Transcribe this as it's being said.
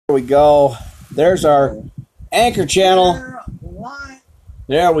we go. There's our anchor channel.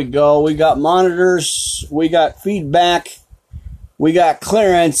 There we go. We got monitors. We got feedback. We got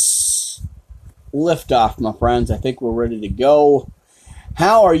clearance. Liftoff, my friends. I think we're ready to go.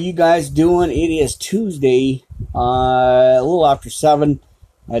 How are you guys doing? It is Tuesday, a little after 7.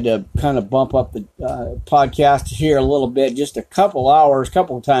 I had to kind of bump up the podcast here a little bit, just a couple hours,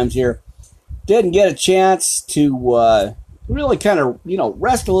 couple of times here. Didn't get a chance to really kind of,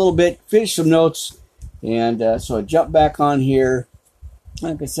 rest a little bit, finish some notes, and so I jumped back on here.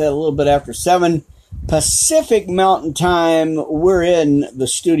 Like I said, a little bit after 7 Pacific Mountain Time. We're in the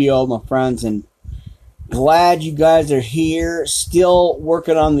studio, my friends, and glad you guys are here. Still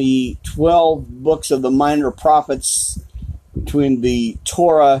working on the 12 books of the minor prophets between the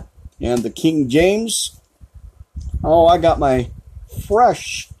Torah and the King James. Oh, I got my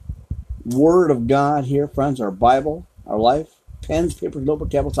fresh Word of God here, friends, our Bible, our life, pens, papers,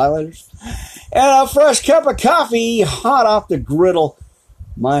 notebook, tablets, highlighters, and a fresh cup of coffee hot off the griddle.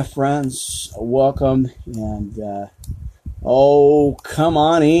 My friends, welcome, and come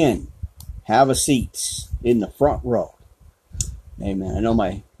on in. Have a seat in the front row. Amen. I know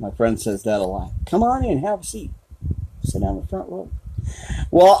my friend says that a lot. Come on in, have a seat. Sit down in the front row.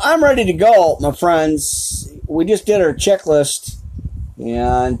 Well, I'm ready to go, my friends. We just did our checklist,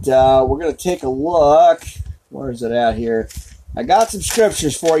 and we're going to take a look. Where is it at here? I got some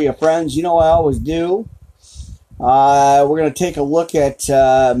scriptures for you, friends. You know I always do. We're going to take a look at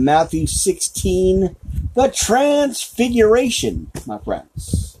Matthew 16, the Transfiguration, my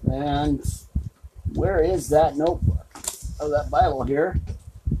friends. And where is that notebook? Oh, that Bible here.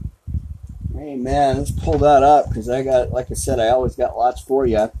 Amen. Let's pull that up because I got, like I said, I always got lots for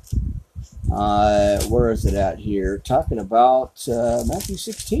you. Where is it at here? Talking about Matthew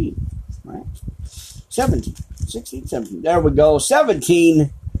 16, right? 17, 16, 17. There we go.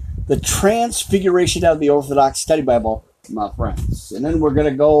 17. The Transfiguration of the Orthodox Study Bible, my friends. And then we're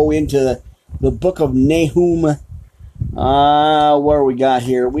going to go into the book of Nahum. Where we got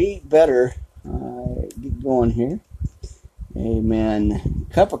here? We better get going here. Amen.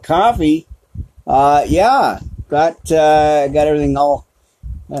 Cup of coffee. Got everything all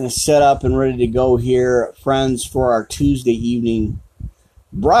kind of set up and ready to go here, friends, for our Tuesday evening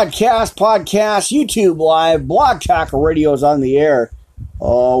broadcast, podcast, YouTube Live, Blog Talk Radio's on the air.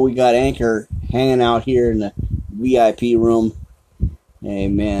 Oh, we got Anchor hanging out here in the VIP room.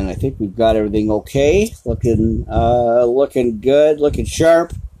 Amen. I think we've got everything okay. Looking good, looking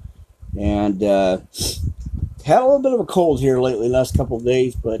sharp. And had a little bit of a cold here lately, last couple of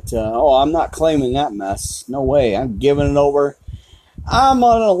days. But, I'm not claiming that mess. No way. I'm giving it over. I'm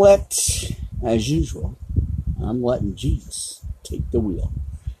going to as usual, I'm letting Jesus take the wheel.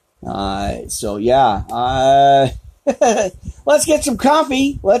 Let's get some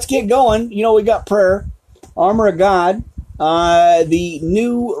coffee. Let's get going. We got prayer, Armor of God, the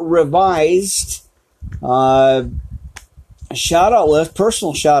new revised shout-out list,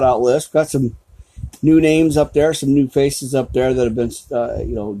 personal shout-out list. Got some new names up there, some new faces up there that have been,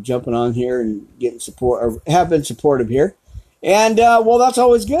 jumping on here and getting support, or have been supportive here. And, that's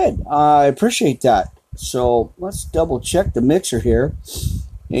always good. I appreciate that. So let's double-check the mixer here.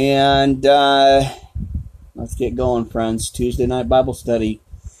 And let's get going, friends. Tuesday night Bible study.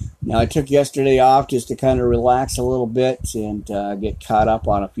 Now, I took yesterday off just to kind of relax a little bit and get caught up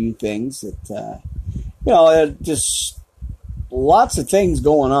on a few things that, just lots of things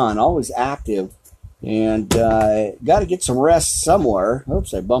going on, always active, and got to get some rest somewhere.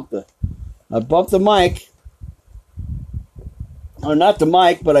 Oops, I bumped the mic. Or not the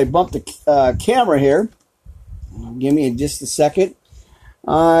mic, but I bumped the camera here. Give me just a second.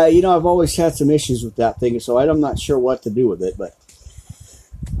 I've always had some issues with that thing, so I'm not sure what to do with it. But,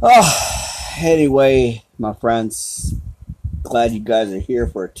 anyway, my friends, glad you guys are here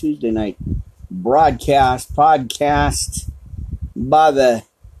for a Tuesday night podcast by the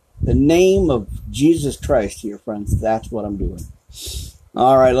name of Jesus Christ here, friends. That's what I'm doing.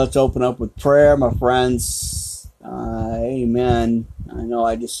 All right, let's open up with prayer, my friends. Amen. I know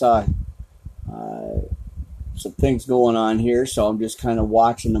I just saw some things going on here, so I'm just kind of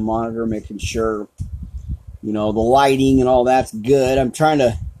watching the monitor, making sure, the lighting and all that's good. I'm trying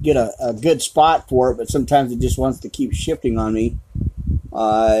to get a good spot for it, but sometimes it just wants to keep shifting on me.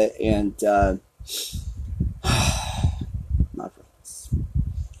 My friends,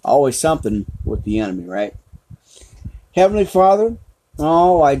 always something with the enemy, right? Heavenly Father,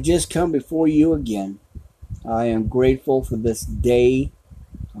 I just come before you again. I am grateful for this day.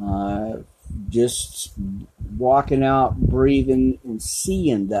 Just walking out, breathing, and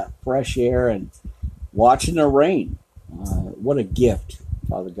seeing that fresh air and watching the rain. What a gift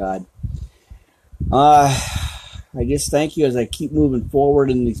Father God. I just thank you as I keep moving forward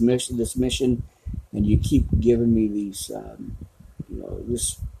in this mission, and you keep giving me these, I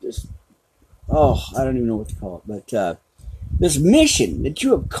don't even know what to call it, but this mission that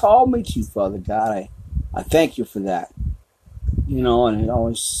you have called me to, Father God, I thank you for that. And I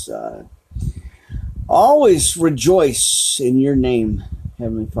always rejoice in your name,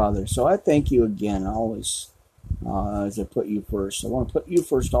 Heavenly Father. So I thank you again, always, as I put you first. I want to put you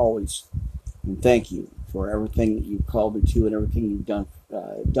first always, and thank you for everything that you've called me to and everything you've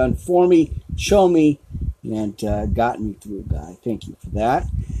done for me, shown me, and gotten me through, God. Thank you for that.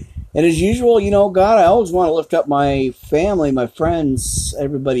 And as usual, God, I always want to lift up my family, my friends,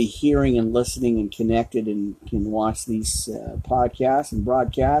 everybody hearing and listening and connected and can watch these podcasts and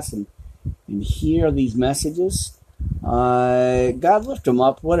broadcasts and hear these messages. God, lift them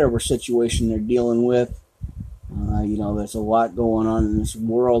up, whatever situation they're dealing with. There's a lot going on in this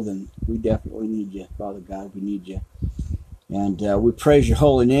world, and we definitely need you, Father God. We need you. And we praise your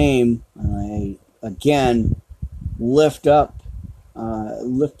holy name. I, again, lift them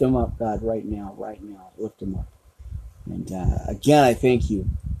up, God, right now. Lift them up. And again, I thank you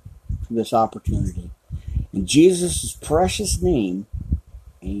for this opportunity. In Jesus' precious name,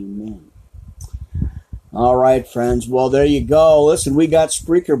 amen. All right, friends. Well, there you go. Listen, we got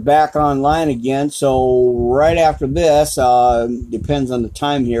Spreaker back online again. So right after this, depends on the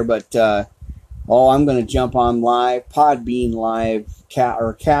time here, but I'm going to jump on live, Podbean live,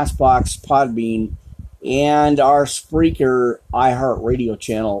 Castbox, Podbean, and our Spreaker iHeartRadio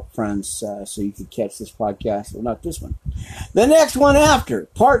channel, friends, so you can catch this podcast. Well, not this one. The next one after,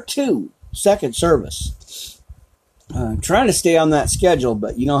 part 2, second service. I'm trying to stay on that schedule,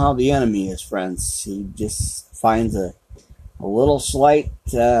 but you know how the enemy is, friends. He just finds a little slight,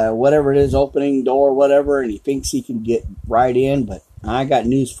 whatever it is, opening door, whatever, and he thinks he can get right in, but I got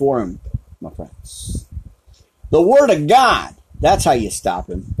news for him, my friends. The Word of God, that's how you stop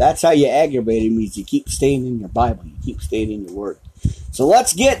him. That's how you aggravate him, is you keep staying in your Bible. You keep staying in your Word. So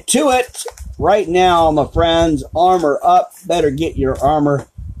let's get to it right now, my friends. Armor up. Better get your armor.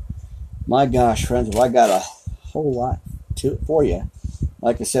 My gosh, friends, well, I got a whole lot for you.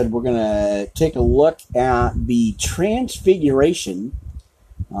 Like I said, we're going to take a look at the Transfiguration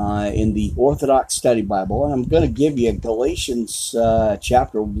in the Orthodox Study Bible, and I'm going to give you Galatians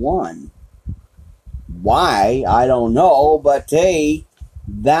chapter 1. Why? I don't know, but hey,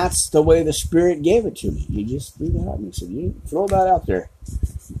 that's the way the Spirit gave it to me. You just threw that at me, so you throw that out there.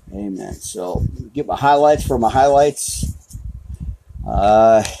 Amen. So, get my highlights for my highlights.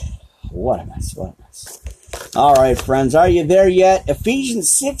 What a mess. All right, friends, are you there yet? Ephesians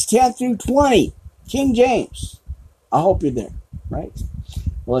 6:10 through 20, King James. I hope you're there, right?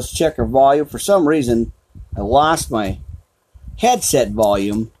 Well, let's check our volume. For some reason, I lost my headset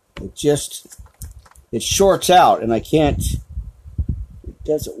volume. It shorts out, and I can't. It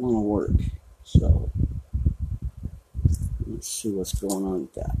doesn't want to work. So let's see what's going on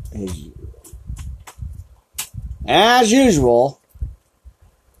with that. As usual.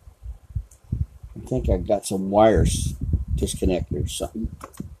 I think I got some wires disconnected or something.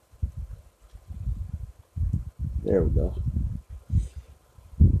 There we go.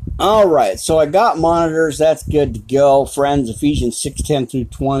 All right, so I got monitors. That's good to go, friends. Ephesians 6:10 through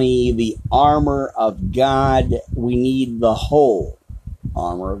 20, the armor of God. We need the whole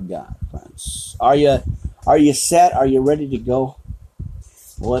armor of God, friends. Are you set? Are you ready to go?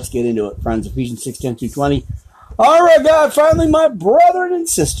 Well, let's get into it, friends. Ephesians 6:10 through 20. All right, God, finally, my brethren and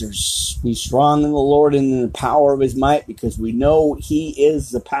sisters, be strong in the Lord and in the power of his might, because we know he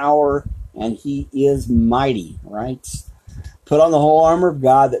is the power and he is mighty, right? Put on the whole armor of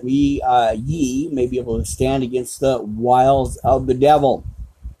God, that ye may be able to stand against the wiles of the devil.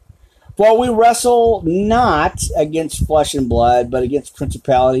 For we wrestle not against flesh and blood, but against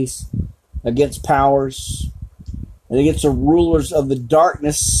principalities, against powers, and against the rulers of the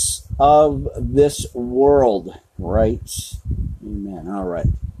darkness of this world. Right? Amen. All right.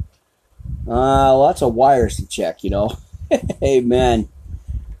 Lots of wires to check, Amen.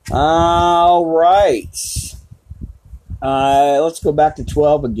 All right. Let's go back to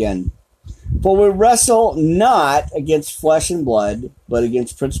 12 again. For we wrestle not against flesh and blood, but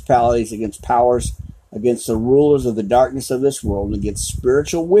against principalities, against powers, against the rulers of the darkness of this world, and against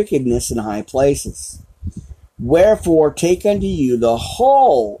spiritual wickedness in high places. Wherefore, take unto you the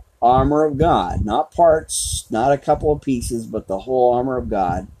whole armor of God, not parts, not a couple of pieces, but the whole armor of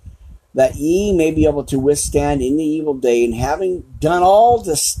God, that ye may be able to withstand in the evil day, and having done all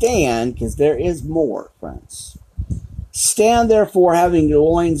to stand, because there is more, friends. Stand therefore, having your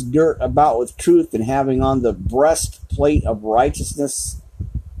loins girt about with truth, and having on the breastplate of righteousness,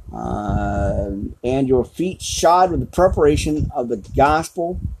 and your feet shod with the preparation of the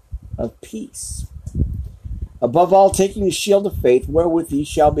gospel of peace. Above all, taking the shield of faith, wherewith ye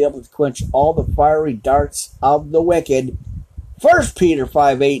shall be able to quench all the fiery darts of the wicked. 1 Peter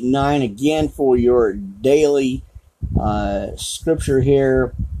 5, 8, and 9, again for your daily scripture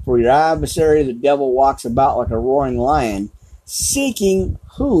here. For your adversary, the devil, walks about like a roaring lion, seeking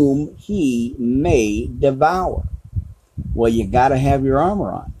whom he may devour. Well, you got to have your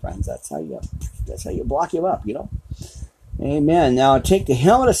armor on, friends. That's how you block him up, you know. Amen. Now take the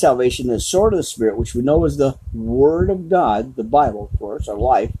helmet of salvation, the sword of the Spirit, which we know is the Word of God, the Bible, of course, our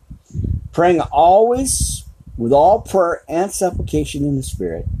life, praying always with all prayer and supplication in the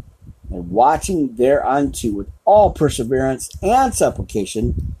Spirit, and watching thereunto with all perseverance and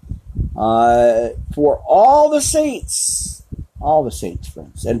supplication for all the saints,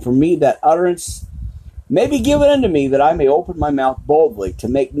 friends. And for me, that utterance may be given unto me, that I may open my mouth boldly to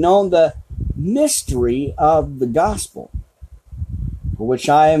make known the mystery of the gospel, for which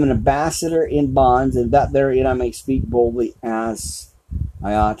I am an ambassador in bonds, and that therein I may speak boldly as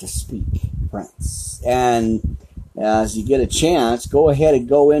I ought to speak, friends. And as you get a chance, go ahead and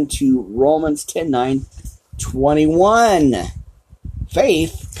go into Romans 10:9, 21.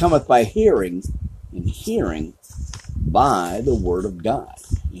 Faith cometh by hearing, and hearing by the word of God.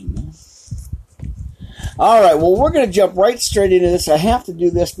 Amen. All right, well, we're going to jump right straight into this. I have to do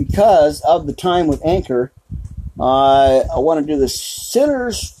this because of the time with Anchor. I want to do the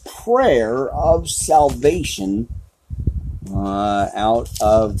sinner's prayer of salvation out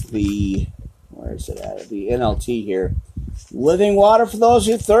of the, where is it at? The NLT here. Living water for those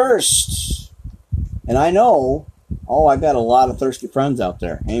who thirst. And I know, I got a lot of thirsty friends out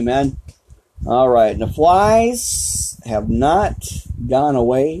there. Amen. All right, and the flies have not gone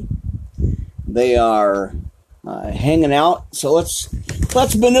away. They are hanging out. So let's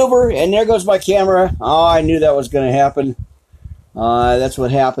maneuver. And there goes my camera. Oh, I knew that was going to happen. That's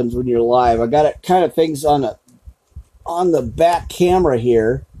what happens when you're live. I got it kind of things on the back camera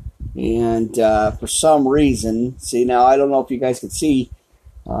here, and for some reason, see, now I don't know if you guys can see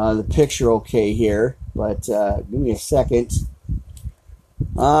the picture okay here, but give me a second.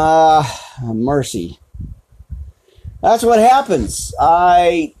 Mercy. That's what happens.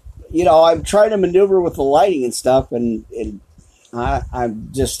 I'm trying to maneuver with the lighting and stuff, and I'm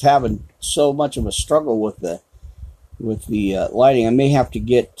just having so much of a struggle with the lighting. I may have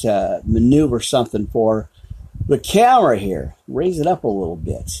to maneuver something for the camera here. Raise it up a little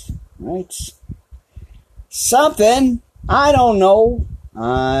bit, right? Something, I don't know.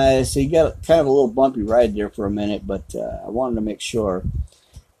 So you got kind of a little bumpy ride there for a minute, but I wanted to make sure,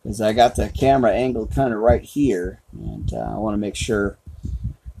 because I got the camera angled kind of right here, and I want to make sure.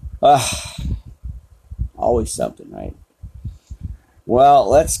 Always something, right? Well,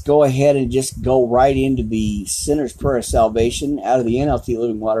 let's go ahead and just go right into the sinner's prayer of salvation out of the NLT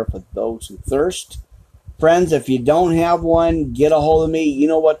Living Water for those who thirst. Friends, if you don't have one, get a hold of me. You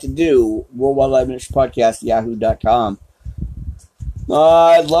know what to do. Worldwide Live Ministry Podcast, yahoo.com.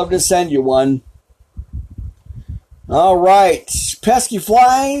 I'd love to send you one. All right. Pesky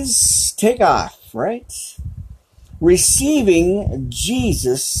flies, take off, right? Receiving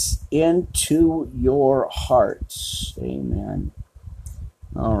Jesus into your heart. Amen.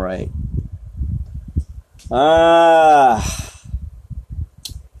 All right.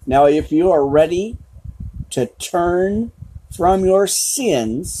 Now, if you are ready to turn from your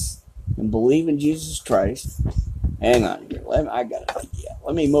sins and believe in Jesus Christ, hang on here.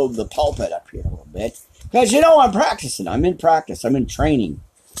 Let me move the pulpit up here a little bit. Because, I'm practicing. I'm in practice. I'm in training.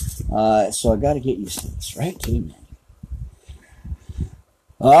 So I got to get used to this, right? Amen.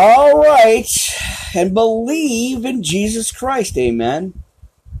 All right. And believe in Jesus Christ. Amen.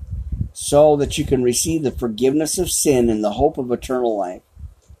 So that you can receive the forgiveness of sin and the hope of eternal life.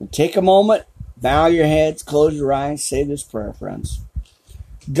 And take a moment, bow your heads, close your eyes, say this prayer, friends.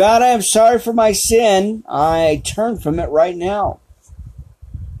 God, I am sorry for my sin. I turn from it right now.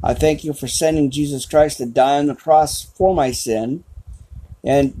 I thank you for sending Jesus Christ to die on the cross for my sin.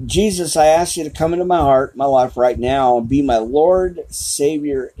 And Jesus, I ask you to come into my heart, my life right now, and be my Lord,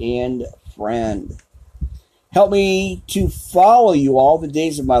 Savior, and friend. Help me to follow you all the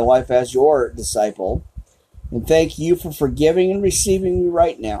days of my life as your disciple. And thank you for forgiving and receiving me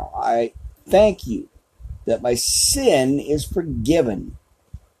right now. I thank you that my sin is forgiven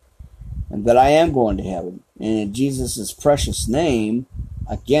and that I am going to heaven. And in Jesus' precious name,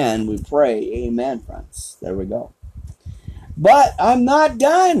 again, we pray. Amen, friends. There we go. But I'm not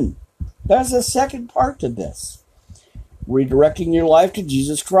done. There's a second part to this. Redirecting your life to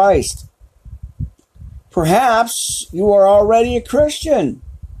Jesus Christ. Perhaps you are already a Christian.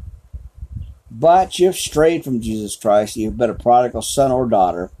 but you've strayed from Jesus Christ, you've been a prodigal son or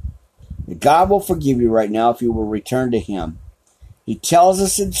daughter, God will forgive you right now if you will return to Him. He tells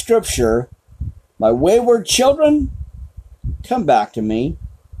us in Scripture, my wayward children, come back to me,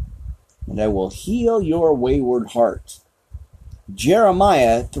 and I will heal your wayward heart.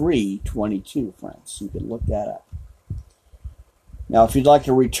 Jeremiah 3:22, friends. You can look that up. Now, if you'd like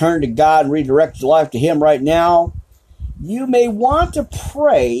to return to God and redirect your life to Him right now, you may want to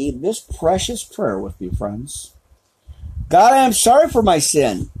pray this precious prayer with me, friends. God, I am sorry for my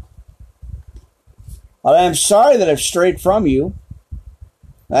sin. I am sorry that I've strayed from you.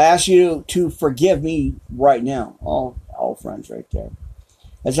 I ask you to forgive me right now. All friends right there.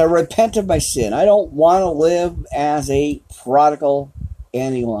 As I repent of my sin, I don't want to live as a prodigal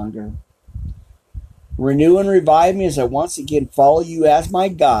any longer. Renew and revive me as I once again follow you as my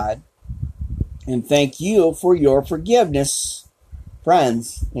God. And thank you for your forgiveness.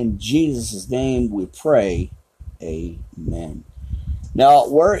 Friends, in Jesus' name we pray. Amen. Now,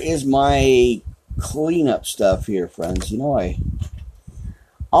 where is my cleanup stuff here, friends? You know, I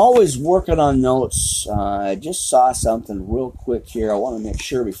always working on notes. I just saw something real quick here. I want to make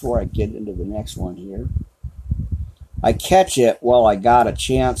sure before I get into the next one here, I catch it while I got a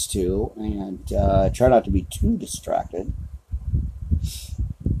chance to, and try not to be too distracted.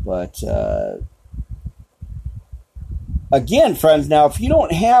 But again, friends, now if you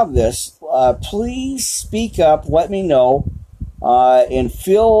don't have this, please speak up, let me know, and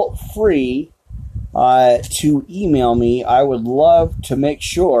feel free to email me. I would love to make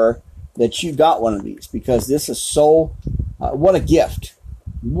sure that you got one of these, because this is so, what a gift.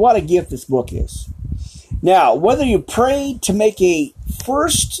 What a gift this book is. Now, whether you pray to make a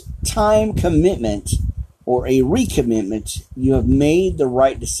first-time commitment or a recommitment, you have made the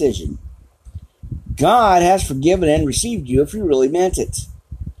right decision. God has forgiven and received you if you really meant it.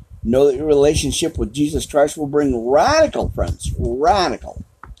 Know that your relationship with Jesus Christ will bring radical, friends, radical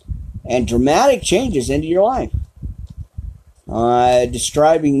and dramatic changes into your life.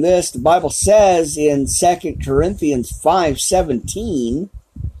 Describing this, the Bible says in 2 Corinthians 5:17,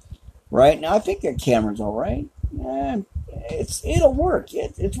 right? Now, I think that camera's all right. It'll work.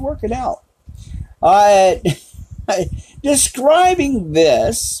 It's working out. Describing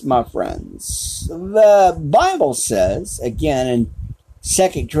this, my friends, the Bible says, again in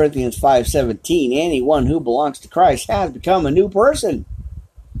 2 Corinthians 5:17, anyone who belongs to Christ has become a new person.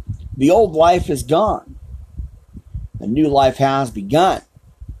 The old life is gone. A new life has begun.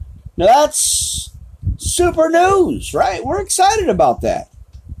 Now that's super news, right? We're excited about that.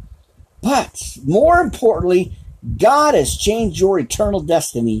 But more importantly, God has changed your eternal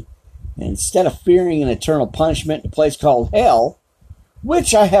destiny. And instead of fearing an eternal punishment in a place called hell,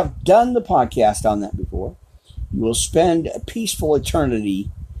 which I have done the podcast on that before, you will spend a peaceful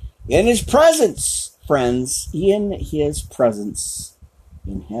eternity in His presence, friends, in His presence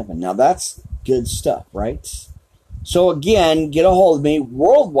in heaven. Now that's good stuff, right? So again, get a hold of me,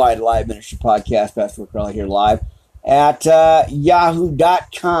 Worldwide Live Ministry Podcast, Pastor Rick Crowley here live at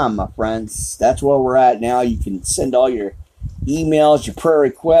yahoo.com, my friends. That's where we're at now. You can send all your emails, your prayer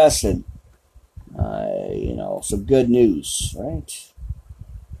requests, and some good news, right?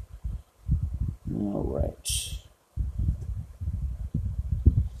 All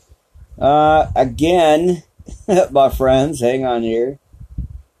right. Again, my friends, hang on here.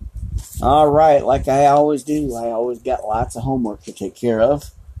 All right, like I always do, I always got lots of homework to take care of.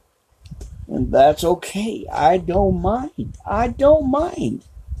 And that's okay. I don't mind.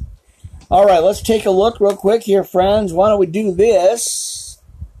 All right, let's take a look real quick here, friends. Why don't we do this,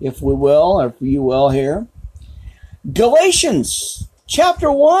 if we will, or if you will here. Galatians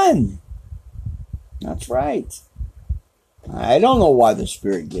chapter 1. That's right. I don't know why the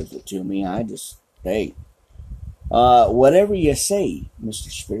Spirit gives it to me. I just, whatever you say,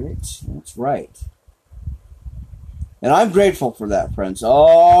 Mr. Spirit, that's right. And I'm grateful for that, friends.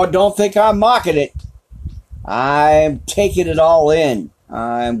 Oh, don't think I'm mocking it. I'm taking it all in.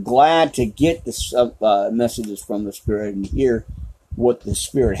 I'm glad to get the messages from the Spirit and hear what the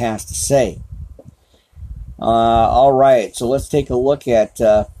Spirit has to say. All right, so let's take a look at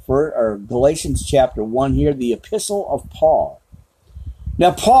Galatians chapter 1 here, the epistle of Paul.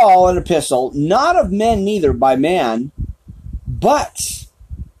 Now, Paul, an epistle, not of men neither by man, but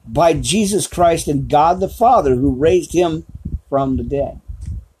by Jesus Christ and God the Father, who raised him from the dead.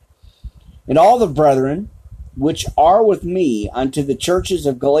 And all the brethren which are with me unto the churches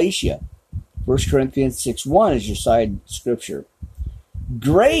of Galatia. 1 Corinthians 6:1 is your side scripture.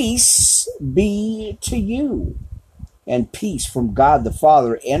 Grace be to you, and peace from God the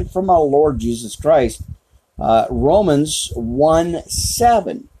Father and from our Lord Jesus Christ. Romans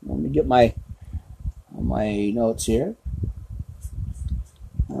 1:7. Let me get my on my notes here.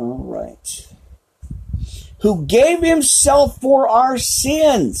 All right. Who gave himself for our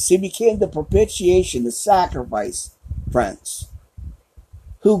sins. He became the propitiation, the sacrifice, friends.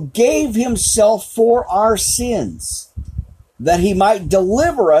 Who gave himself for our sins, that he might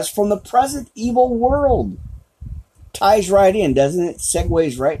deliver us from the present evil world. Ties right in, doesn't it?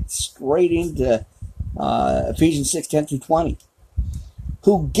 Segues right straight into Ephesians 6:10-20.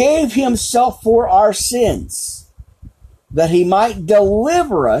 Who gave himself for our sins, that he might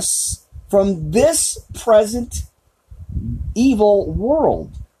deliver us from this present evil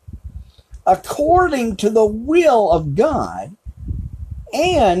world, according to the will of God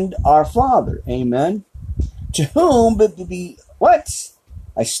and our Father. Amen. To whom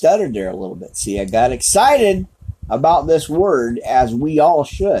I stuttered there a little bit. See, I got excited about this word, as we all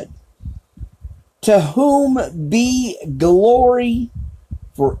should. To whom be glory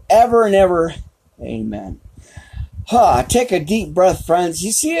forever and ever. Amen. Take a deep breath, friends.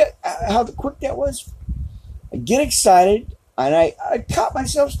 You see it, how quick that was? I get excited, and I caught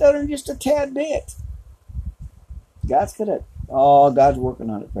myself stuttering just a tad bit. God's working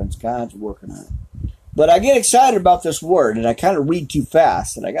on it, friends. God's working on it. But I get excited about this word, and I kind of read too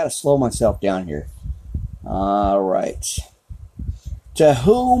fast, and I got to slow myself down here. All right. To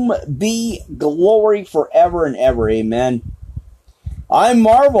whom be glory forever and ever. Amen. I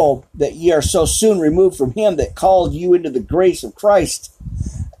marvel that ye are so soon removed from him that called you into the grace of Christ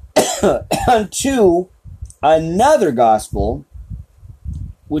unto another gospel,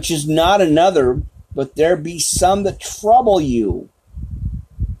 which is not another, but there be some that trouble you,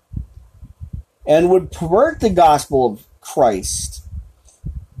 and would pervert the gospel of Christ.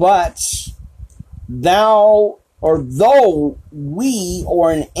 But though we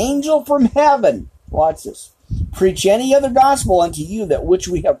or an angel from heaven, watch this, preach any other gospel unto you that which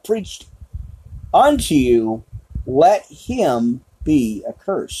we have preached unto you, let him be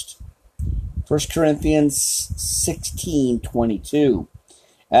accursed. 1 Corinthians 16:22.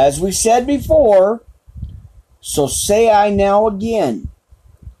 As we said before, so say I now again,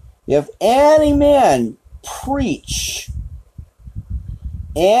 if any man preach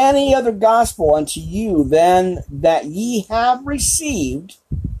any other gospel unto you than that ye have received,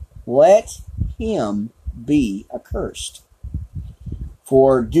 let him be accursed.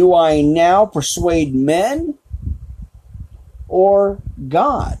 For do I now persuade men or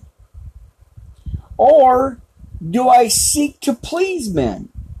God? Or do I seek to please men?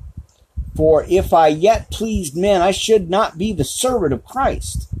 For if I yet pleased men, I should not be the servant of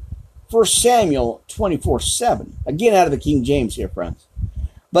Christ. 1 Samuel 24:7. Again, out of the King James here, friends.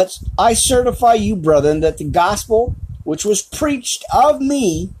 But I certify you, brethren, that the gospel which was preached of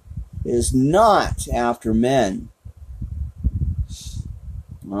me is not after men.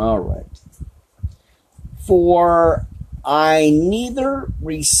 All right. For I neither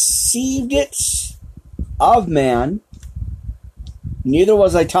received it of man, neither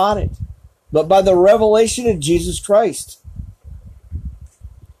was I taught it, but by the revelation of Jesus Christ.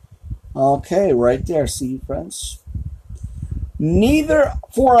 Okay, right there, see, friends.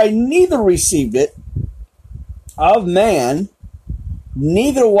 For I neither received it of man,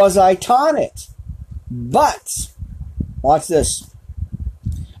 neither was I taught it, but, watch this,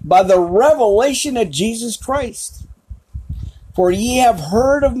 by the revelation of Jesus Christ. For ye have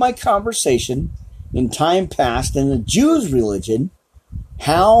heard of my conversation in time past in the Jews' religion,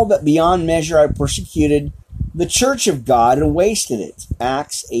 how that beyond measure I persecuted the church of God and wasted it.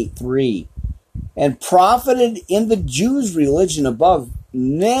 Acts 8:3. And profited in the Jews' religion above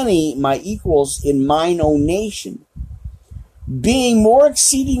many my equals in mine own nation, being more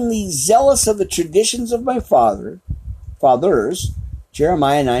exceedingly zealous of the traditions of my fathers,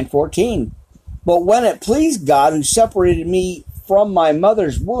 Jeremiah 9:14. But when it pleased God, who separated me from my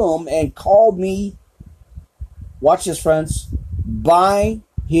mother's womb and called me, watch this, friends, by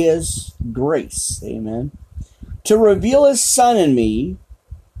his grace, amen, to reveal his Son in me,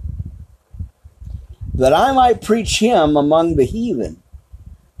 that I might preach him among the heathen.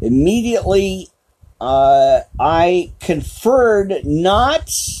 Immediately I conferred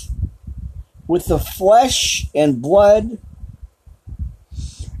not with the flesh and blood,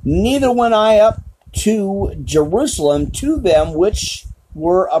 neither went I up to Jerusalem to them which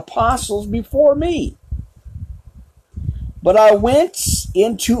were apostles before me, but I went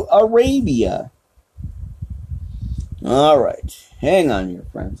into Arabia. All right, hang on here,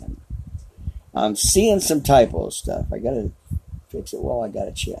 friends. I'm seeing some typo stuff. I got to fix it while I got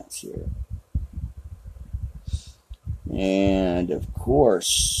a chance here. And, of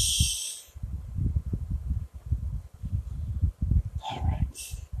course, all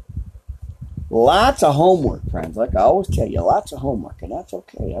right. Lots of homework, friends. Like I always tell you, lots of homework, and that's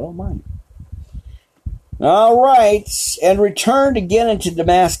okay. I don't mind. All right, and returned again into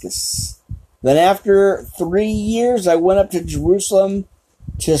Damascus. Then after 3 years, I went up to Jerusalem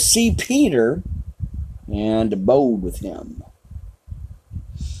to see Peter and abode with him.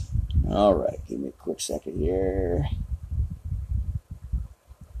 All right, give me a quick second here.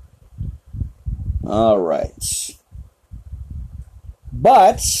 All right.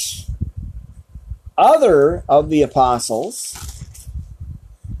 But other of the apostles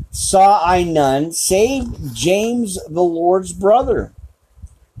saw I none, save James the Lord's brother.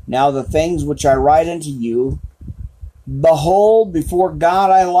 Now the things which I write unto you, behold, before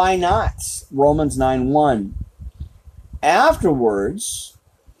God I lie not. Romans 9:1. Afterwards,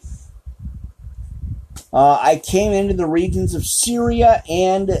 I came into the regions of Syria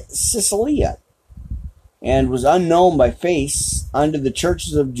and Cilicia, and was unknown by face unto the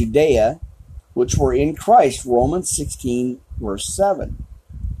churches of Judea, which were in Christ. Romans 16, verse 7.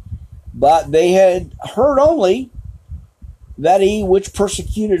 But they had heard only that he which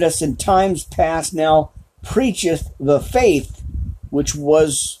persecuted us in times past now preacheth the faith which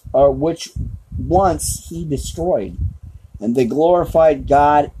once he destroyed, and they glorified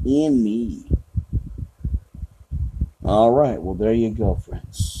God in me. All right, well, there you go,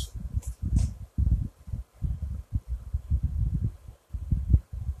 friends.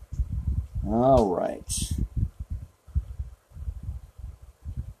 All right.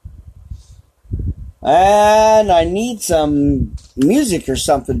 And I need some music or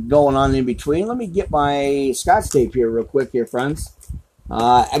something going on in between. Let me get my Scotch tape here real quick here, friends.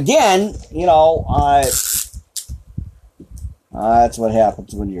 Again, that's what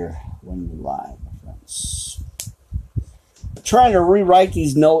happens when you're live, friends. Trying to rewrite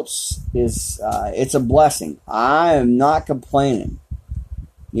these notes is it's a blessing. I am not complaining.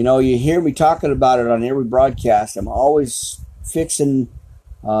 You hear me talking about it on every broadcast. I'm always fixing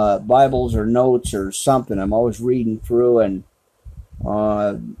Bibles or notes or something. I'm always reading through, and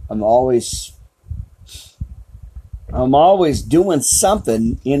I'm always doing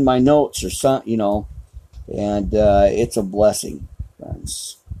something in my notes or something, and it's a blessing,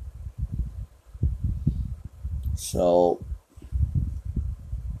 friends. So,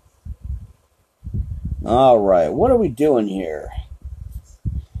 all right, what are we doing here?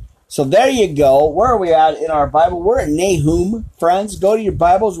 So there you go. Where are we at in our Bible? We're at Nahum, friends. Go to your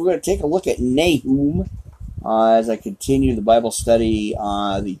Bibles. We're going to take a look at Nahum as I continue the Bible study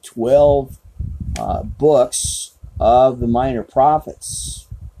on the 12 books of the minor prophets.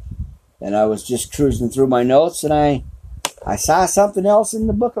 And I was just cruising through my notes, and I saw something else in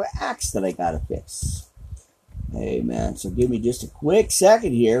the book of Acts that I got to fix. Amen. So give me just a quick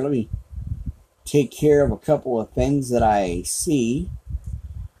second here. Let me take care of a couple of things that I see.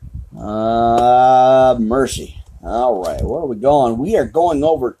 Mercy. All right, where are we going? We are going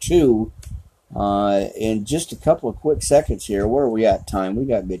over to, in just a couple of quick seconds here. Where are we at time? We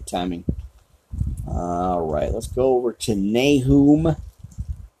got good timing. All right, let's go over to Nahum.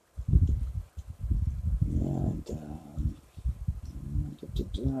 And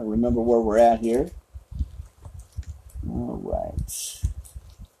remember where we're at here. All right.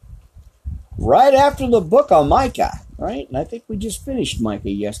 Right after the book of Micah, right? And I think we just finished Micah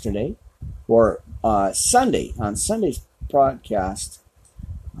yesterday, or Sunday, on Sunday's broadcast.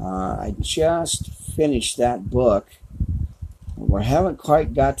 I just finished that book. We haven't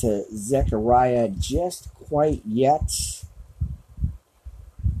quite got to Zechariah just quite yet.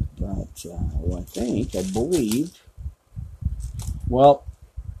 But I believe, well,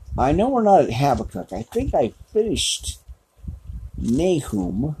 I know we're not at Habakkuk. I think I finished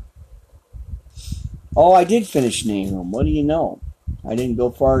Nahum. Oh, I did finish Nahum. What do you know? I didn't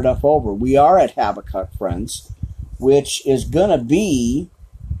go far enough over. We are at Habakkuk, friends, which is going to be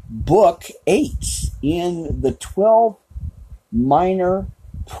book 8 in the 12 minor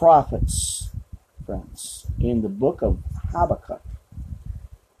prophets, friends, in the book of Habakkuk.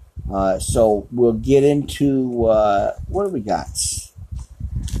 So we'll get into, what do we got?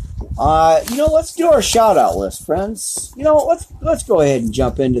 Let's do our shout-out list, friends. Let's go ahead and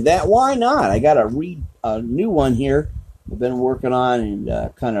jump into that. Why not? I got to read a new one here I've been working on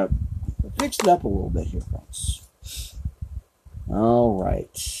and kind of fixed it up a little bit here, friends. All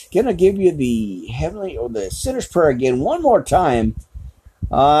right. Gonna give you the the sinner's prayer again one more time,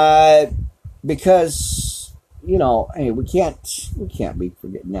 because hey, we can't be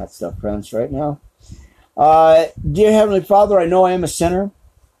forgetting that stuff, friends, right now. Dear Heavenly Father, I know I am a sinner.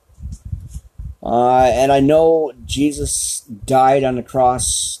 And I know Jesus died on the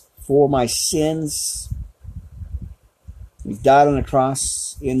cross for my sins. He died on the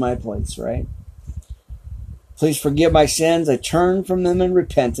cross in my place, right? Please forgive my sins. I turn from them in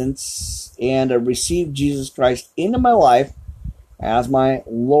repentance, and I receive Jesus Christ into my life as my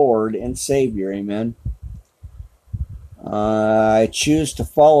Lord and Savior. Amen. I choose to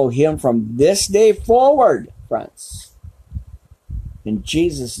follow him from this day forward, friends. In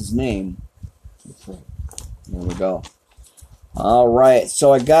Jesus' name, there we go. All right,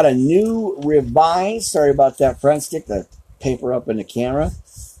 so I got a new revised. Sorry about that, friends. Stick the paper up in the camera.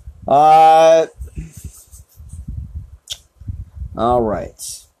 All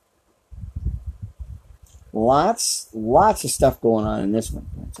right. Lots of stuff going on in this one,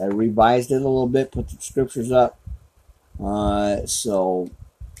 friends. I revised it a little bit, put the scriptures up. So,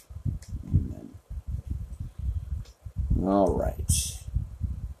 all right.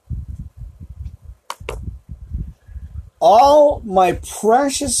 All my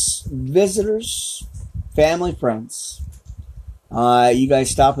precious visitors, family, friends, you guys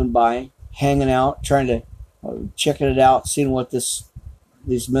stopping by, hanging out, trying to checking it out, seeing what this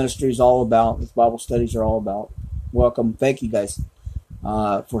ministry is all about, these Bible studies are all about. Welcome. Thank you guys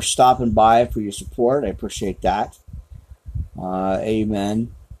for stopping by, for your support. I appreciate that.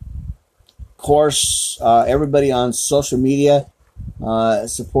 Amen. Of course, everybody on social media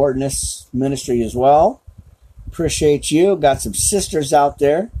supporting this ministry as well. Appreciate you. Got some sisters out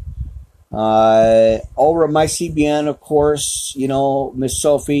there. Over at my CBN, of course, you know, Miss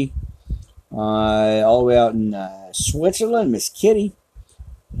Sophie, all the way out in Switzerland, Miss Kitty,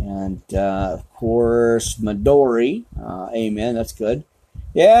 and of course, Midori. Amen. That's good.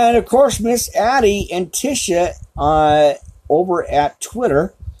 Yeah, and of course, Miss Addie and Tisha over at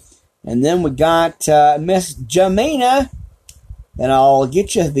Twitter. And then we got Miss Jamena, and I'll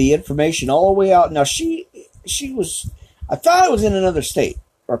get you the information all the way out. Now, she was, I thought it was in another state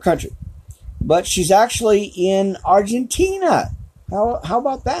or country, but she's actually in Argentina. How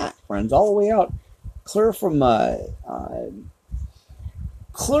about that, friends? All the way out, clear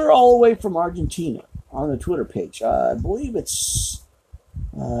all the way from Argentina on the Twitter page. I believe it's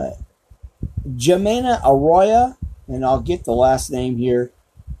Jimena Arroyo, and I'll get the last name here.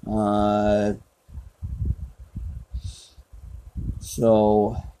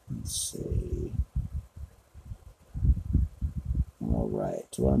 So let's see. All right,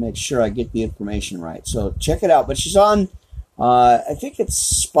 so I want to make sure I get the information right. So check it out. But she's on, I think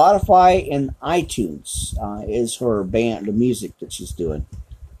it's Spotify and iTunes is her band, the music that she's doing.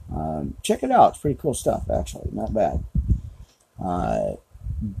 Check it out. It's pretty cool stuff, actually. Not bad.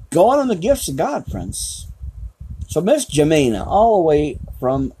 Going on the gifts of God, friends. So Miss Jimena, all the way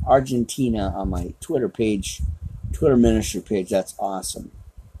from Argentina on my Twitter page, Twitter ministry page. That's awesome.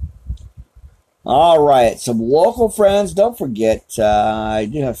 All right, some local friends. Don't forget, I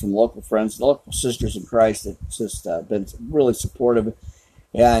do have some local friends, local sisters in Christ that's just been really supportive.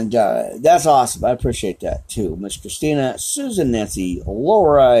 And that's awesome. I appreciate that, too. Miss Christina, Susan, Nancy,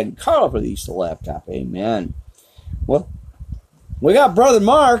 Laura, and Carla for the use of the laptop. Amen. Well, we got Brother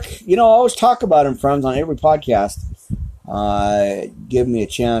Mark. You know, I always talk about him, friends, on every podcast. Give me a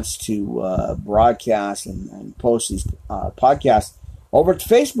chance to broadcast and post these podcasts over at the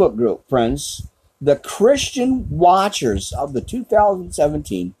Facebook group, friends. The Christian Watchers of the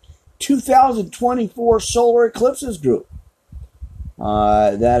 2017-2024 Solar Eclipses group.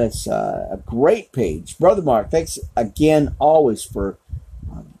 That is a great page. Brother Mark, thanks again always for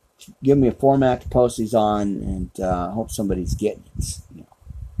giving me a format to post these on, and I hope somebody's getting it. You know,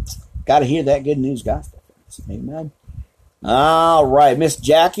 got to hear that good news gospel. Amen. All right, Miss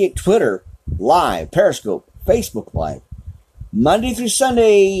Jackie at Twitter, live, Periscope, Facebook Live. Monday through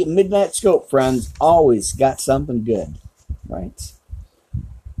Sunday, Midnight Scope, friends. Always got something good, right?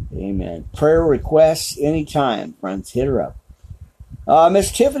 Amen. Prayer requests anytime, friends. Hit her up.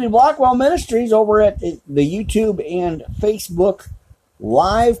 Miss Tiffany Blackwell Ministries over at the YouTube and Facebook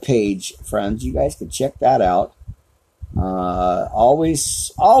Live page, friends. You guys can check that out.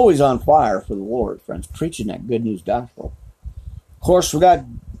 Always on fire for the Lord, friends. Preaching that good news gospel. Of course, we got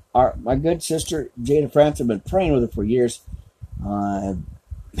my good sister, Jada France. I've been praying with her for years. Man,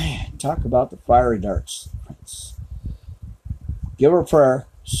 talk about the fiery darts, friends. Give her a prayer.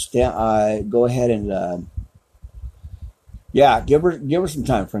 Go ahead and give her some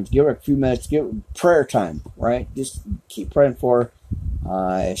time, friends. Give her a few minutes. Give her prayer time, right? Just keep praying for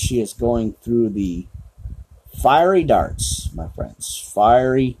her as she is going through the fiery darts, my friends.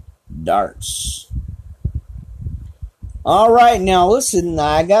 Fiery darts. All right, now listen.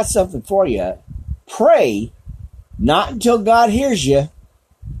 I got something for you. Pray. Not until God hears you,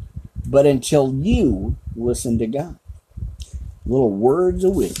 but until you listen to God. Little words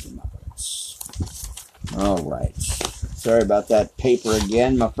of wisdom, my friends. All right. Sorry about that paper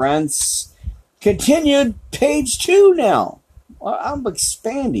again, my friends. Continued page 2 now. I'm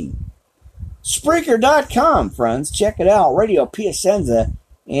expanding. Spreaker.com, friends. Check it out. Radio Piacenza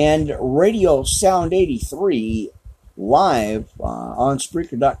and Radio Sound 83 live on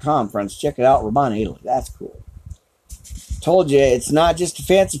Spreaker.com, friends. Check it out. Ramon, Italy. That's cool. Told you, it's not just a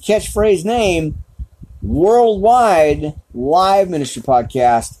fancy catchphrase name. Worldwide live ministry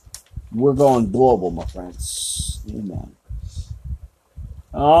podcast. We're going global, my friends. Amen.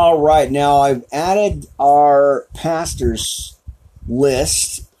 All right. Now, I've added our pastors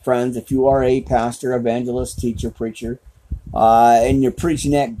list, friends. If you are a pastor, evangelist, teacher, preacher, and you're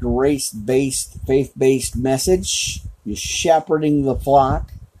preaching that grace-based, faith-based message, you're shepherding the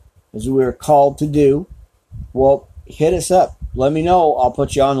flock, as we are called to do, well, hit us up. Let me know. I'll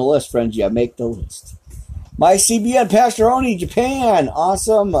put you on the list, friends. Yeah, make the list. My CBN, Pastor Oni, Japan.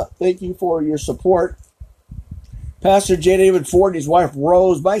 Awesome. Thank you for your support. Pastor J. David Ford and his wife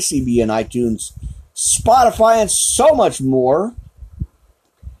Rose, my CBN, iTunes, Spotify, and so much more.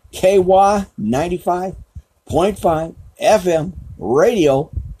 KY 95.5 FM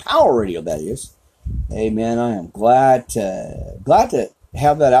radio, power radio, that is. Hey, man, I am glad to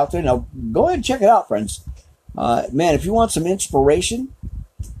have that out there. Now, go ahead and check it out, friends. Man, if you want some inspiration,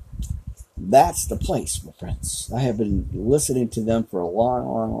 that's the place, my friends. I have been listening to them for a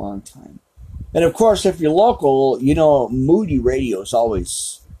long time. And, of course, if you're local, you know, Moody Radio is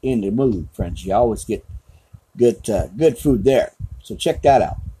always in the mood, friends. You always get good food there. So check that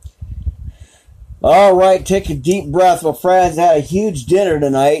out. All right, take a deep breath, my friends. I had a huge dinner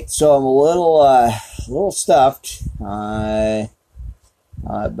tonight, so I'm a little stuffed. But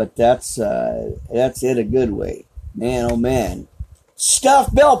that's in a good way. Man, oh man.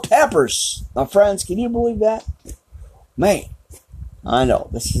 Stuffed bell peppers. My friends, can you believe that? Man, I know,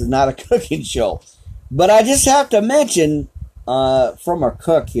 this is not a cooking show. But I just have to mention, from our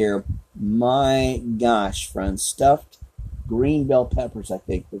cook here, my gosh, friends, stuffed green bell peppers, I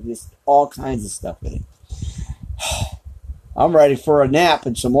think, with just all kinds of stuff in it. I'm ready for a nap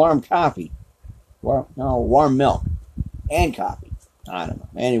and some warm coffee. Warm milk and coffee. I don't know.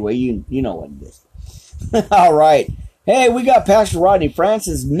 Anyway, you know what it is. All right. Hey, we got Pastor Rodney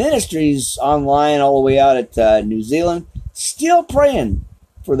Francis Ministries online all the way out at New Zealand. Still praying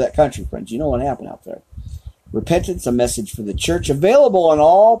for that country, friends. You know what happened out there. Repentance, a message for the church. Available on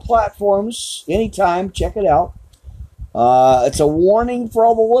all platforms anytime. Check it out. It's a warning for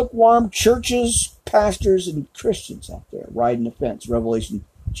all the lukewarm churches, pastors, and Christians out there riding the fence. Revelation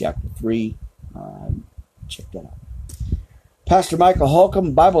chapter 3. Check that out. Pastor Michael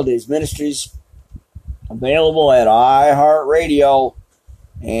Holcomb, Bible Days Ministries, available at iHeartRadio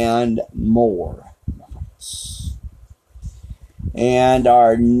and more. And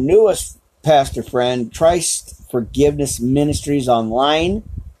our newest pastor friend, Christ Forgiveness Ministries Online,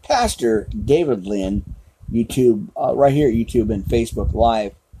 Pastor David Lynn, YouTube, right here at YouTube and Facebook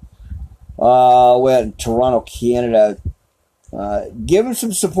Live. We're in Toronto, Canada. Give him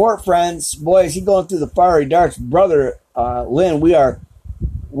some support, friends. Boy, is he going through the fiery darts. Brother Lynn,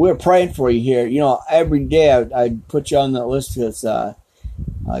 we're praying for you here. You know, every day I put you on that list because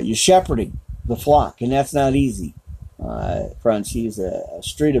you're shepherding the flock, and that's not easy. Friends, he's a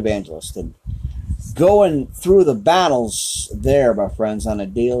street evangelist and going through the battles there, my friends, on a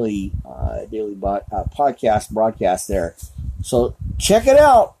daily podcast broadcast there. So check it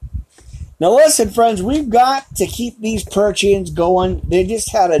out. Now listen, friends, we've got to keep these prayer chains going. They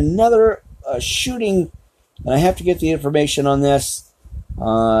just had another shooting, and I have to get the information on this.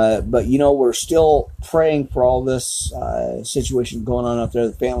 But, you know, we're still praying for all this situation going on out there,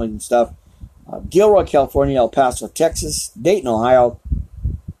 the families and stuff. Gilroy, California, El Paso, Texas, Dayton, Ohio,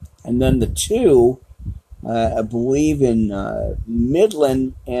 and then the two, I believe, in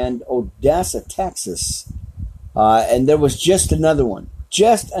Midland and Odessa, Texas. And there was just another one,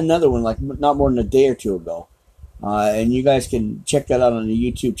 like not more than a day or two ago. And you guys can check that out on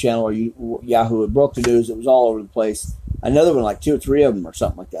the YouTube channel or Yahoo. It broke the news. It was all over the place. Another one, like 2 or 3 of them or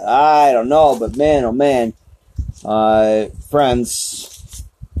something like that. I don't know, but man, oh man, friends.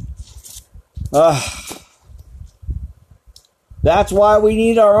 That's why we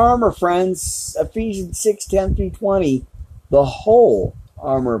need our armor, friends. Ephesians 6:10 through 20, the whole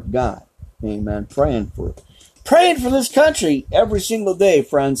armor of God. Amen. Praying for this country every single day,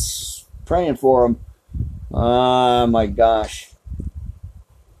 friends. Praying for them. Oh my gosh.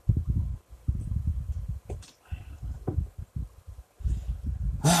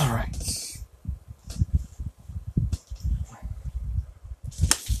 All right.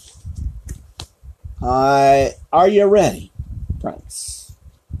 Are you ready, friends?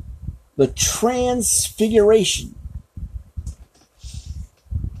 The Transfiguration.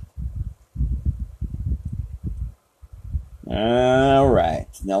 All right.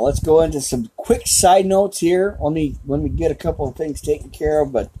 Now let's go into some quick side notes here. Let me get a couple of things taken care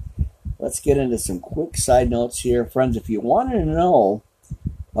of, but let's get into some quick side notes here. Friends, if you wanted to know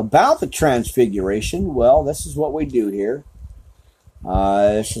about the Transfiguration, well, this is what we do here.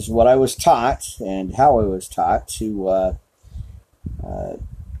 This is what I was taught and how I was taught to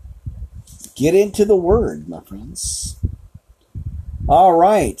get into the Word, my friends. All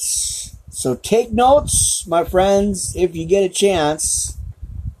right. So take notes, my friends, if you get a chance.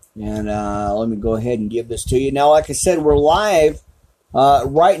 And let me go ahead and give this to you. Now, like I said, we're live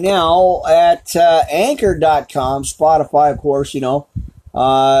right now at Anchor.com, Spotify, of course, YouTube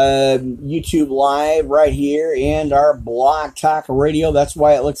Live right here, and our Blog Talk Radio. That's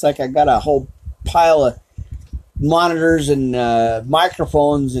why it looks like I got a whole pile of monitors and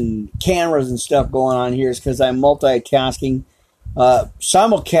microphones and cameras and stuff going on here. Is because I'm multitasking.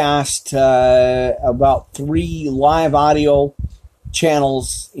 Simulcast about 3 live audio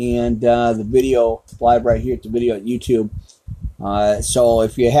channels and the video live right here at the video at YouTube. So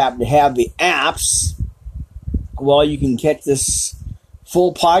if you happen to have the apps, well, you can catch this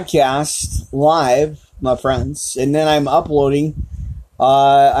full podcast live, my friends. And then I'm uploading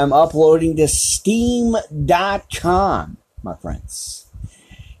to Steam.com, my friends.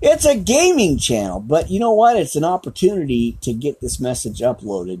 It's a gaming channel, but you know what? It's an opportunity to get this message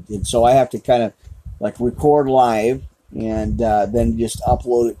uploaded. And so I have to kind of like record live and then just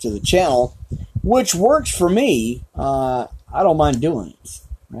upload it to the channel, which works for me. I don't mind doing it,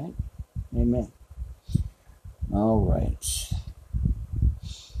 right? Amen. All right.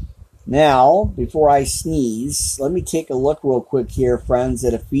 Now, before I sneeze, let me take a look real quick here, friends,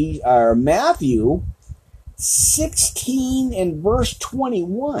 at Matthew 16 and verse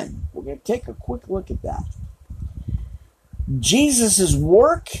 21. We're going to take a quick look at that. Jesus'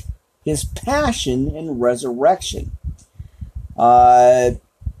 work, his passion, and resurrection. Mark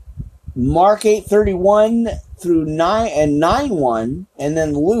 8:31 through 9:1, and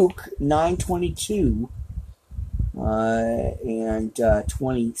then Luke 9:22 and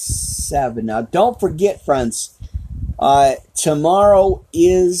 27. Now, don't forget, friends, tomorrow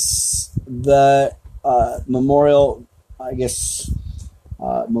is the memorial,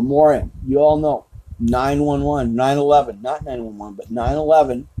 memorial. You all know 9/11, 9/11, not 9/11, but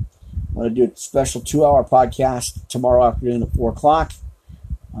 9/11. I'm going to do a special 2-hour podcast tomorrow afternoon at 4 o'clock.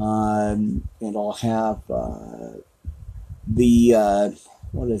 And I'll have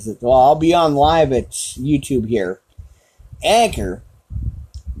what is it? Well, I'll be on live at YouTube here, Anchor,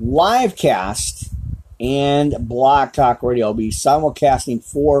 Livecast, and Blog Talk Radio. I'll be simulcasting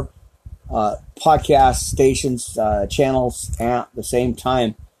 4 podcast stations, channels at the same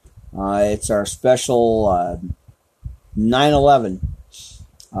time. It's our special 9/11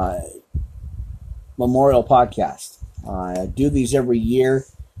 memorial podcast. I do these every year,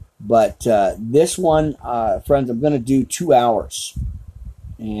 but this one, friends, I'm going to do 2 hours.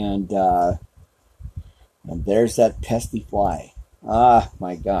 And there's that pesky fly. Ah,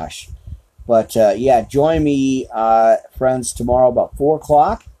 my gosh. But, yeah, join me, friends, tomorrow about 4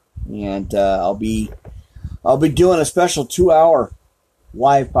 o'clock. And I'll be doing a special 2-hour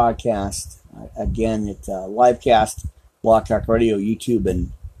live podcast. Again, it's Livecast, Blog Talk Radio, YouTube,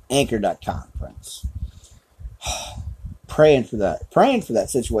 and Anchor.com, friends. Praying for that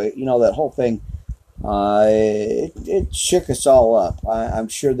situation, that whole thing. It shook us all up. I'm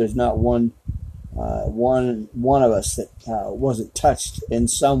sure there's not one of us that wasn't touched in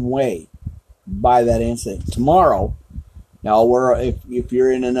some way by that incident. Tomorrow, now if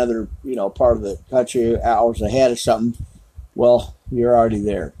you're in another part of the country, hours ahead of something, well, you're already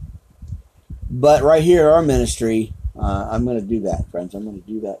there. But right here, our ministry, I'm going to do that, friends. I'm going to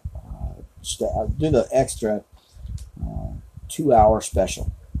do that. I'll do the extra 2-hour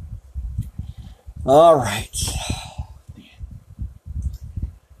special. All right.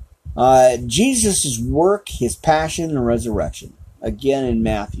 Jesus' work, his passion, and resurrection. Again in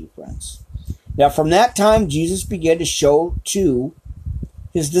Matthew, friends. Now, from that time, Jesus began to show to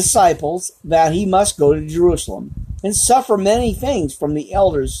his disciples that he must go to Jerusalem and suffer many things from the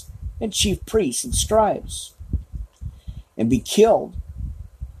elders and chief priests and scribes, and be killed,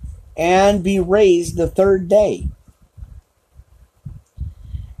 and be raised the 3rd day.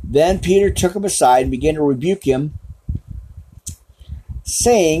 Then Peter took him aside and began to rebuke him,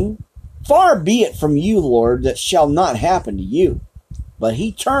 saying, "Far be it from you, Lord, that shall not happen to you." But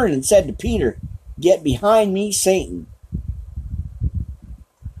he turned and said to Peter, "Get behind me, Satan.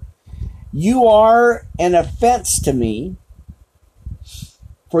 You are an offense to me,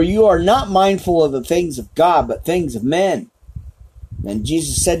 for you are not mindful of the things of God, but things of men." Then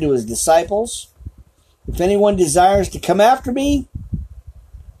Jesus said to his disciples, If anyone desires to come after me,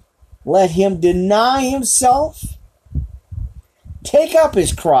 let him deny himself, take up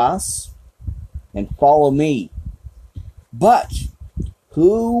his cross, and follow me. But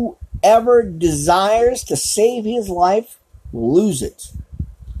whoever desires to save his life will lose it.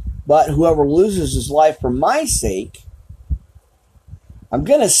 But whoever loses his life for my sake, I'm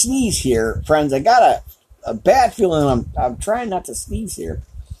going to sneeze here, friends. I got a bad feeling. I'm trying not to sneeze here.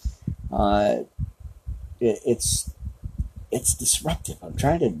 It's disruptive. I'm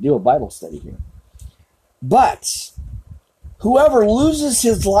trying to do a Bible study here. But whoever loses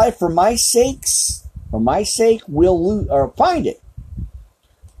his life for my sake will find it.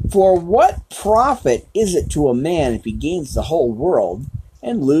 For what profit is it to a man if he gains the whole world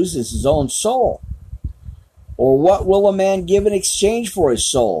and loses his own soul? Or what will a man give in exchange for his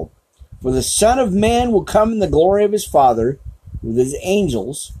soul? For the Son of Man will come in the glory of his Father with his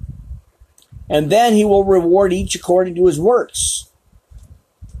angels, and then he will reward each according to his works.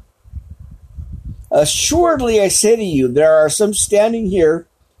 Assuredly, I say to you, there are some standing here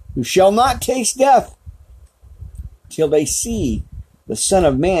who shall not taste death till they see the Son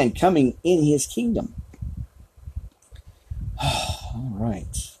of Man coming in his kingdom. All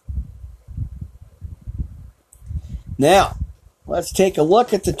right. Now, let's take a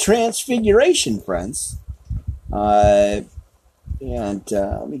look at the Transfiguration, friends. Let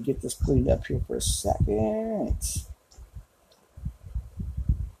me get this cleaned up here for a second.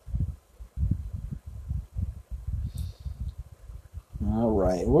 All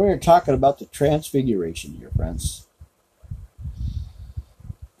right, we're talking about the Transfiguration here, friends.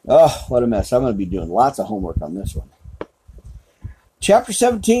 Oh, what a mess. I'm going to be doing lots of homework on this one. Chapter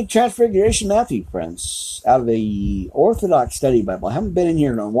 17, Transfiguration, Matthew, friends, out of the Orthodox Study Bible. I haven't been in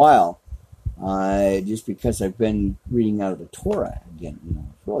here in a while, just because I've been reading out of the Torah again.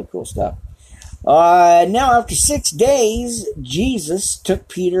 It's really cool stuff. Now, after 6 days, Jesus took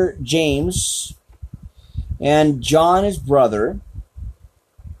Peter, James, and John, his brother,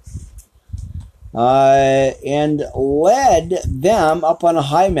 and led them up on a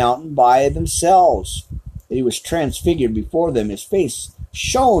high mountain by themselves. He was transfigured before them. His face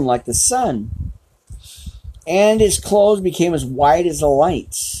shone like the sun, and his clothes became as white as the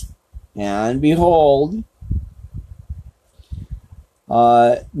light. And behold,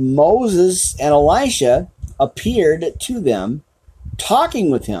 Moses and Elisha appeared to them,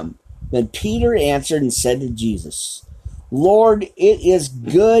 talking with him. Then Peter answered and said to Jesus, Lord, it is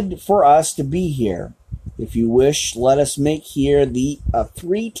good for us to be here. If you wish, let us make here the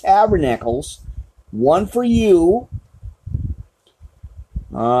 3 tabernacles, one for you,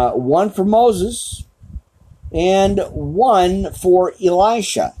 one for Moses, and one for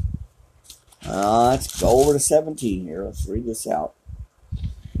Elisha. Let's go over to 17 here. Let's read this out.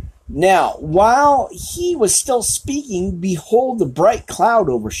 Now, while he was still speaking, behold, the bright cloud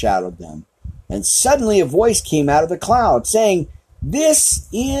overshadowed them. And suddenly a voice came out of the cloud, saying, This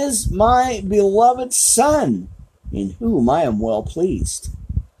is my beloved Son, in whom I am well pleased.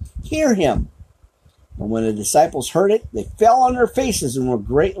 Hear him. And when the disciples heard it, they fell on their faces and were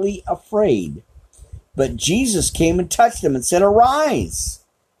greatly afraid. But Jesus came and touched them and said, Arise,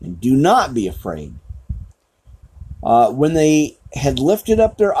 and do not be afraid. When they had lifted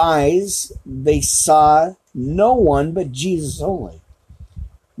up their eyes, they saw no one but Jesus only.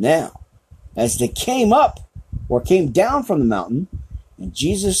 Now, as they came up or came down from the mountain, and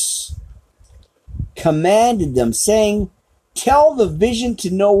Jesus commanded them, saying, Tell the vision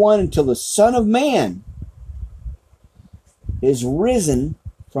to no one until the Son of Man is risen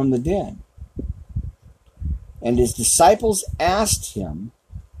from the dead. And his disciples asked him,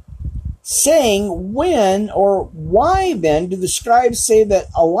 saying, When or why then do the scribes say that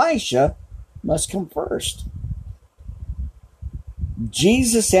Elisha must come first?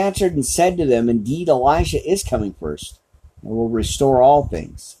 Jesus answered and said to them, Indeed, Elisha is coming first, and will restore all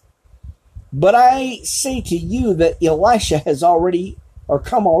things. But I say to you that Elisha has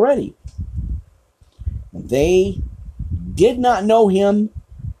come already. And they did not know him,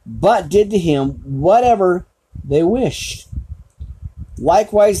 but did to him whatever they wished.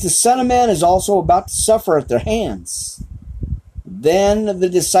 Likewise, the Son of Man is also about to suffer at their hands. Then the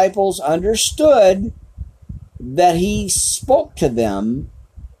disciples understood that he spoke to them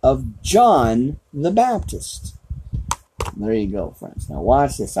of John the Baptist. There you go, friends. Now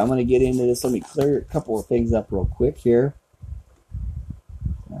watch this. I'm going to get into this. Let me clear a couple of things up real quick here.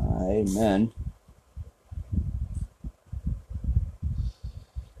 Amen.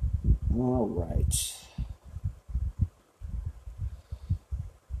 All right.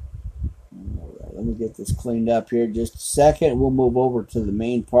 Let me get this cleaned up here just a second. We'll move over to the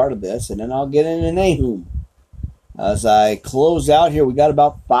main part of this, and then I'll get into Nahum. As I close out here, we got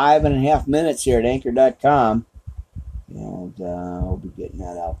about 5.5 minutes here at Anchor.com. And we'll be getting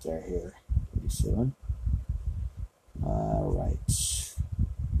that out there here pretty soon. All right.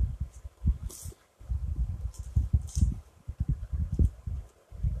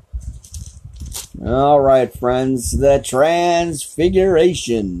 All right, friends. The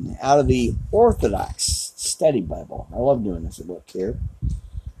Transfiguration out of the Orthodox Study Bible. I love doing this book here.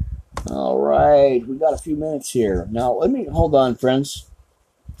 All right. We got a few minutes here. Now, let me hold on, friends.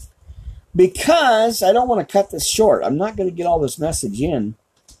 Because I don't want to cut this short. I'm not going to get all this message in.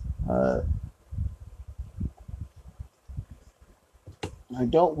 I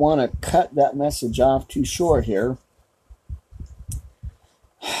don't want to cut that message off too short here.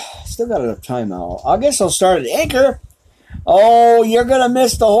 Still got enough time now. I guess I'll start at Anchor. Oh, you're going to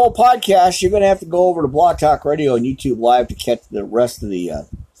miss the whole podcast. You're going to have to go over to Blog Talk Radio and YouTube Live to catch the rest of the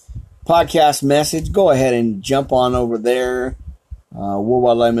podcast message. Go ahead and jump on over there.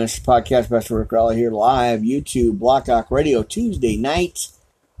 Worldwide Live Ministry Podcast, Pastor Rick Raleigh here live, YouTube, Blog Talk Radio, Tuesday night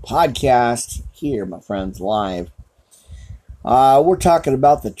podcast here, my friends, live. We're talking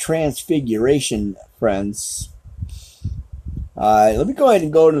about the Transfiguration, friends. Let me go ahead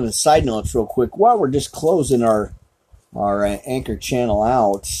and go to the side notes real quick while we're just closing our Anchor channel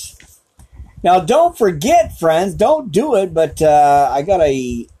out. Now, don't forget, friends, don't do it, but I got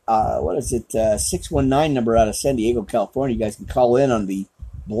a 619 number out of San Diego, California. You guys can call in on the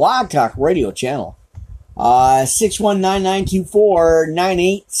Blog Talk Radio channel.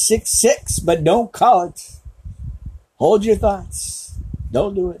 619-924-9866, but don't call it. Hold your thoughts.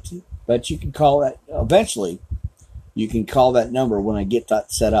 Don't do it. But you can call that eventually. You can call that number when I get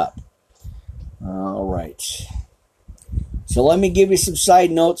that set up. All right. So let me give you some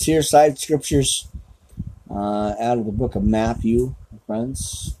side notes here, side scriptures out of the book of Matthew,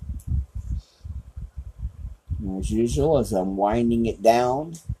 friends. As usual, as I'm winding it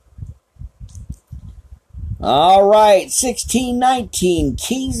down. All right, 16:19.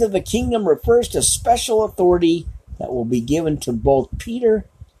 Keys of the kingdom refers to special authority that will be given to both Peter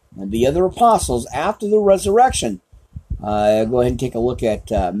and the other apostles after the resurrection. Go ahead and take a look at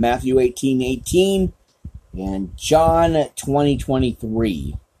Matthew 18:18 and John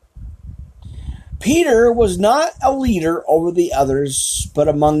 20:23. Peter was not a leader over the others, but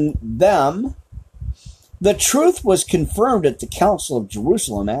among them, the truth was confirmed at the Council of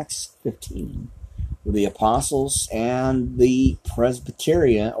Jerusalem, Acts 15, with the apostles and the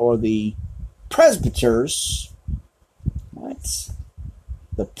Presbyterian, or the presbyters. What?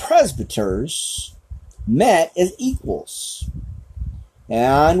 The presbyters met as equals.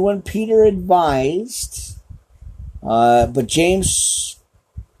 And when Peter advised, but James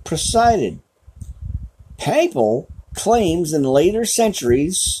presided. Papal claims in later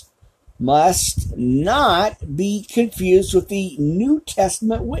centuries must not be confused with the New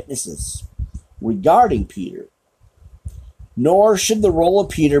Testament witnesses regarding Peter. Nor should the role of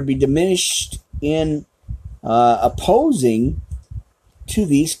Peter be diminished in opposing to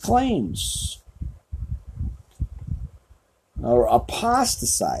these claims. Or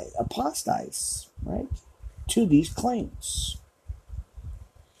apostatize, right, to these claims.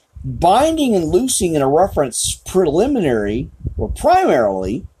 Binding and loosing in a reference preliminary or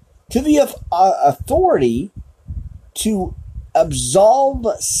primarily to the authority to absolve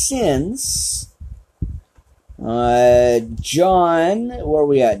sins. John, where are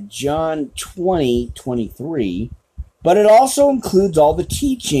we at? John 20:23. But it also includes all the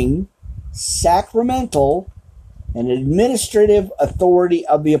teaching, sacramental, and administrative authority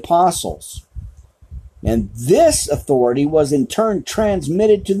of the apostles. And this authority was in turn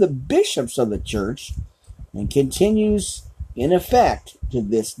transmitted to the bishops of the church and continues in effect to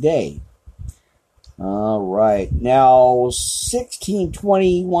this day. All right. Now,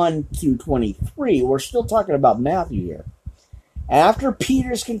 16:21 through 23, we're still talking about Matthew here. After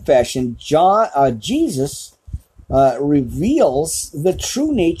Peter's confession, Jesus reveals the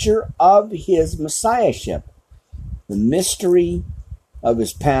true nature of his messiahship, the mystery of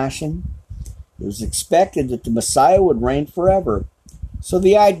his passion. It was expected that the Messiah would reign forever. So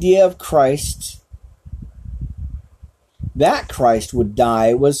the idea of that Christ would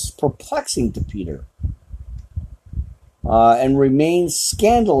die, was perplexing to Peter and remains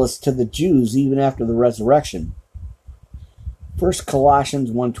scandalous to the Jews even after the resurrection. 1 Colossians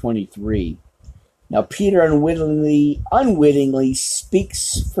 1:23. Now Peter unwittingly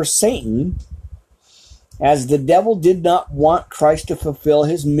speaks for Satan, as the devil did not want Christ to fulfill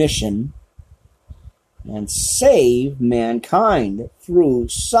his mission and save mankind through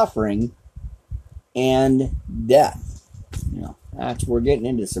suffering and death. You know, we're getting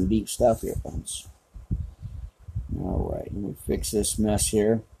into some deep stuff here, friends. All right, let me fix this mess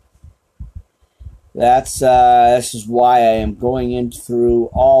here. This is why I am going through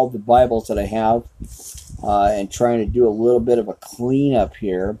all the Bibles that I have and trying to do a little bit of a cleanup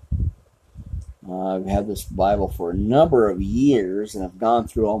here. I've had this Bible for a number of years, and I've gone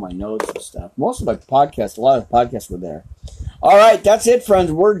through all my notes and stuff. Most of my podcasts, a lot of the podcasts were there. All right, that's it,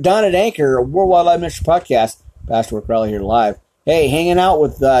 friends. We're done at Anchor, Worldwide Live Ministry Podcast. Pastor Rick Crowley here live. Hey, hanging out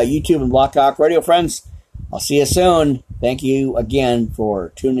with YouTube and Block Talk Radio, friends. I'll see you soon. Thank you again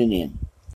for tuning in.